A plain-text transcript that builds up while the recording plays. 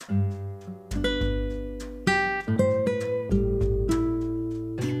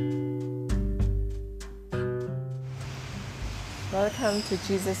welcome to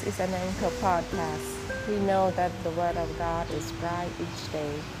Jesus is an Anchor podcast. We know that the Word of God is right each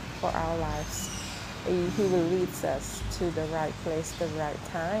day for our lives. He will lead us to the right place, the right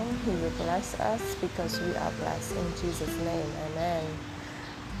time. He will bless us because we are blessed in Jesus' name. Amen.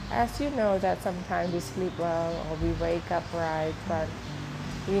 As you know that sometimes we sleep well or we wake up right, but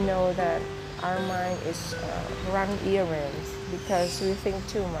we know that our mind is run errands because we think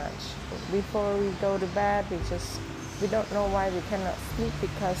too much. Before we go to bed, we don't know why we cannot sleep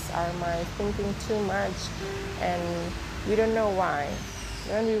because our mind thinking too much, and we don't know why.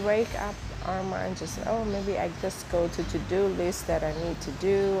 When we wake up, our mind just, maybe I just go to to-do list that I need to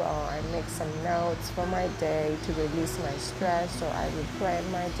do, or I make some notes for my day to release my stress, or I will plan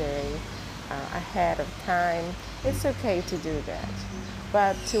my day ahead of time. It's okay to do that.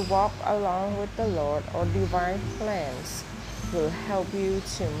 But to walk along with the Lord or divine plans will help you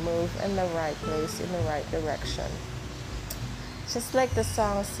to move in the right place, in the right direction. Just like the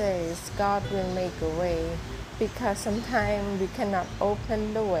song says, God will make a way, because sometimes we cannot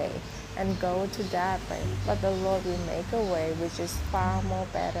open the way and go to that way, but the Lord will make a way which is far more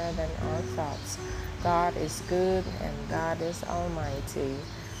better than our thoughts. God is good and God is almighty.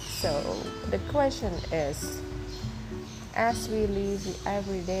 So the question is, as we live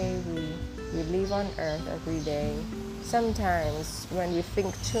every day, we live on earth every day. Sometimes when we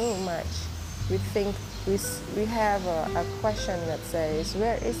think too much, we have a question that says,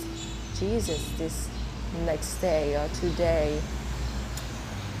 where is Jesus this next day or today?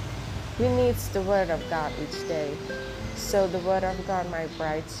 We need the Word of God each day. So the Word of God might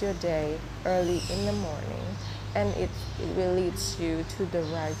brighten your day early in the morning, and it will lead you to the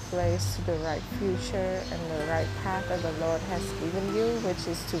right place, to the right future, and the right path that the Lord has given you, which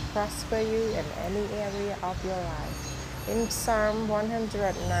is to prosper you in any area of your life. In Psalm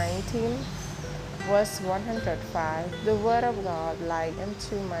 119, verse 105, the Word of God light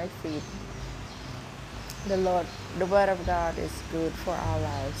unto my feet. The Word of God is good for our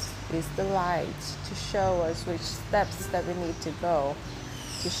lives. It's the light to show us which steps that we need to go,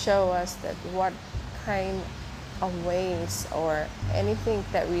 to show us that what kind of ways or anything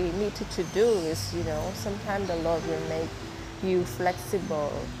that we need to do is, sometimes the Lord will make you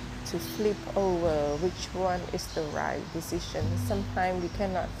flexible to flip over which one is the right decision. Sometimes we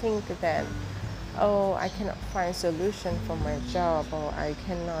cannot think that, I cannot find solution for my job, or I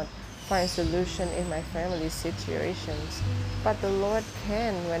cannot find solution in my family situations. But the Lord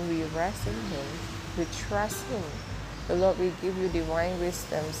can when we rest in Him, we trust Him. The Lord will give you divine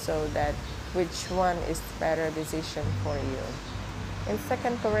wisdom so that which one is the better decision for you. In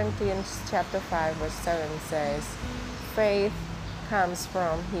 2 Corinthians chapter 5 verse 7 says, faith comes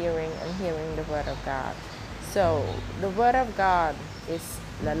from hearing, and hearing the Word of God. So the Word of God is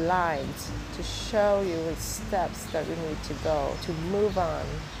the light to show you which steps that we need to go to move on.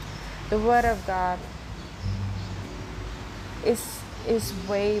 The Word of God is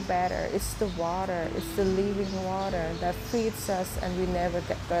way better. It's the water. It's the living water that feeds us and we never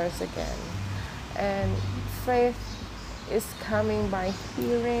get thirst again. And faith is coming by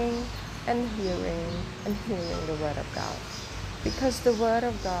hearing and hearing and hearing the Word of God. Because the Word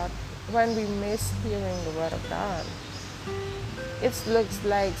of God, when we miss hearing the Word of God, it looks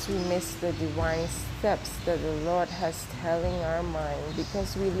like we miss the divine steps that the Lord has telling our mind,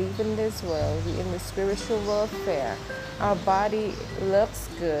 because we live in this world, we in the spiritual warfare. Our body looks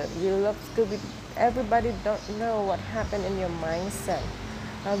good. We look good. Everybody don't know what happened in your mindset.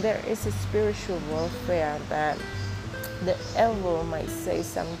 There is a spiritual warfare that the devil might say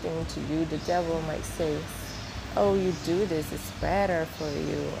something to you. The devil might say, you do this, it's better for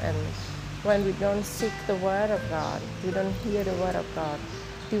you. And when we don't seek the Word of God, we don't hear the Word of God,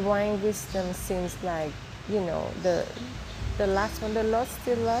 divine wisdom seems like, the last one. The Lord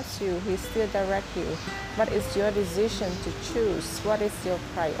still loves you. He still directs you. But it's your decision to choose what is your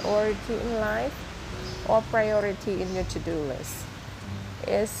priority in life or priority in your to-do list.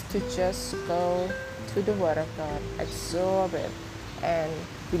 Is to just go to the Word of God, absorb it, and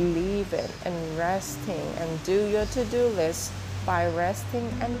believe it, and resting, and do your to-do list by resting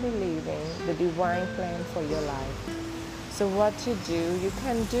and believing the divine plan for your life. So what you do, you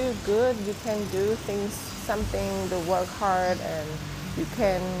can do good, you can do things, something to work hard, and you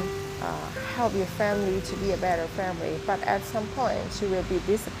can help your family to be a better family. But at some point, you will be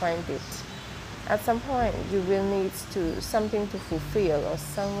disappointed. At some point, you will need something to fulfill, or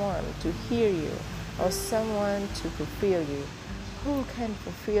someone to hear you, or someone to fulfill you. Who can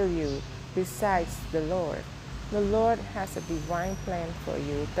fulfill you besides the Lord? The Lord has a divine plan for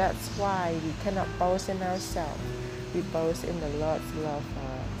you. That's why we cannot boast in ourselves. We boast in the Lord's love for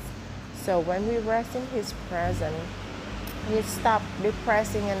us. So when we rest in His presence, We stop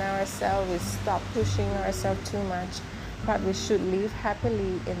depressing on ourselves, we stop pushing ourselves too much, but we should live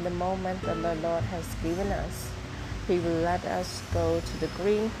happily in the moment that the Lord has given us. He will let us go to the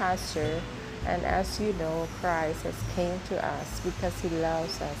green pasture, and as you know, Christ has came to us because He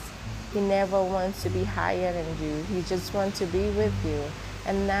loves us. He never wants to be higher than you. He just wants to be with you.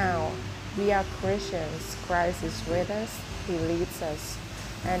 And now we are Christians. Christ is with us. He leads us,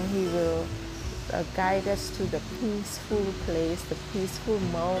 and He will guide us to the peaceful place, the peaceful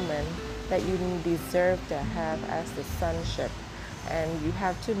moment that you deserve to have as the sonship. And you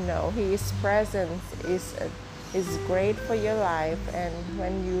have to know His presence is great for your life. And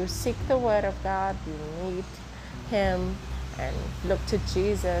when you seek the Word of God, you need Him and look to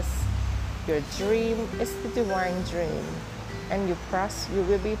Jesus. Your dream is the divine dream, and you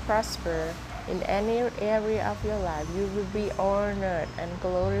will be prosper in any area of your life. You will be honored and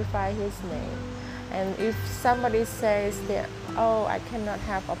glorify His name. And if somebody says that, oh, I cannot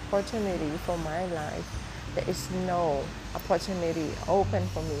have opportunity for my life, there is no opportunity open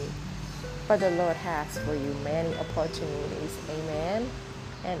for me. But the Lord has for you many opportunities. Amen.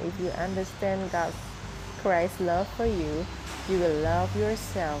 And if you understand Christ's love for you, you will love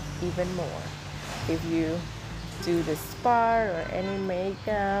yourself even more. If you do the spa or any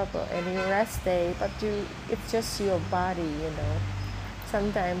makeup or any rest day, but it's just your body.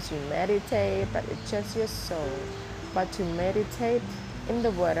 Sometimes you meditate, but it's just your soul. But to meditate in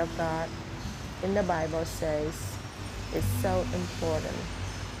the Word of God, in the Bible says, is so important.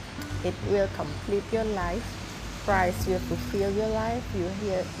 It will complete your life. Christ will fulfill your life.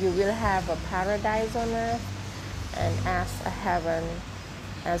 You will have a paradise on earth, and as a heaven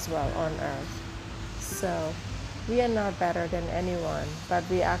as well on earth. So we are not better than anyone, but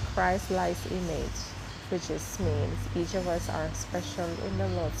we are Christ-like image, which means each of us are special in the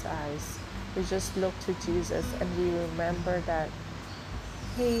Lord's eyes. We just look to Jesus, and we remember that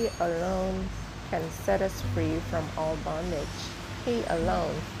He alone can set us free from all bondage. He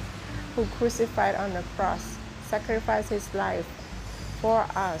alone, who crucified on the cross, sacrificed His life for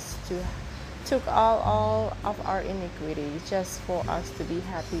us, took all of our iniquity just for us to be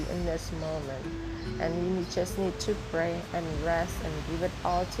happy in this moment. And we just need to pray and rest and give it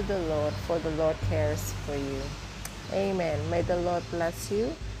all to the Lord, for the Lord cares for you. Amen. May the Lord bless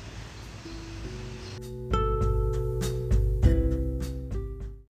you.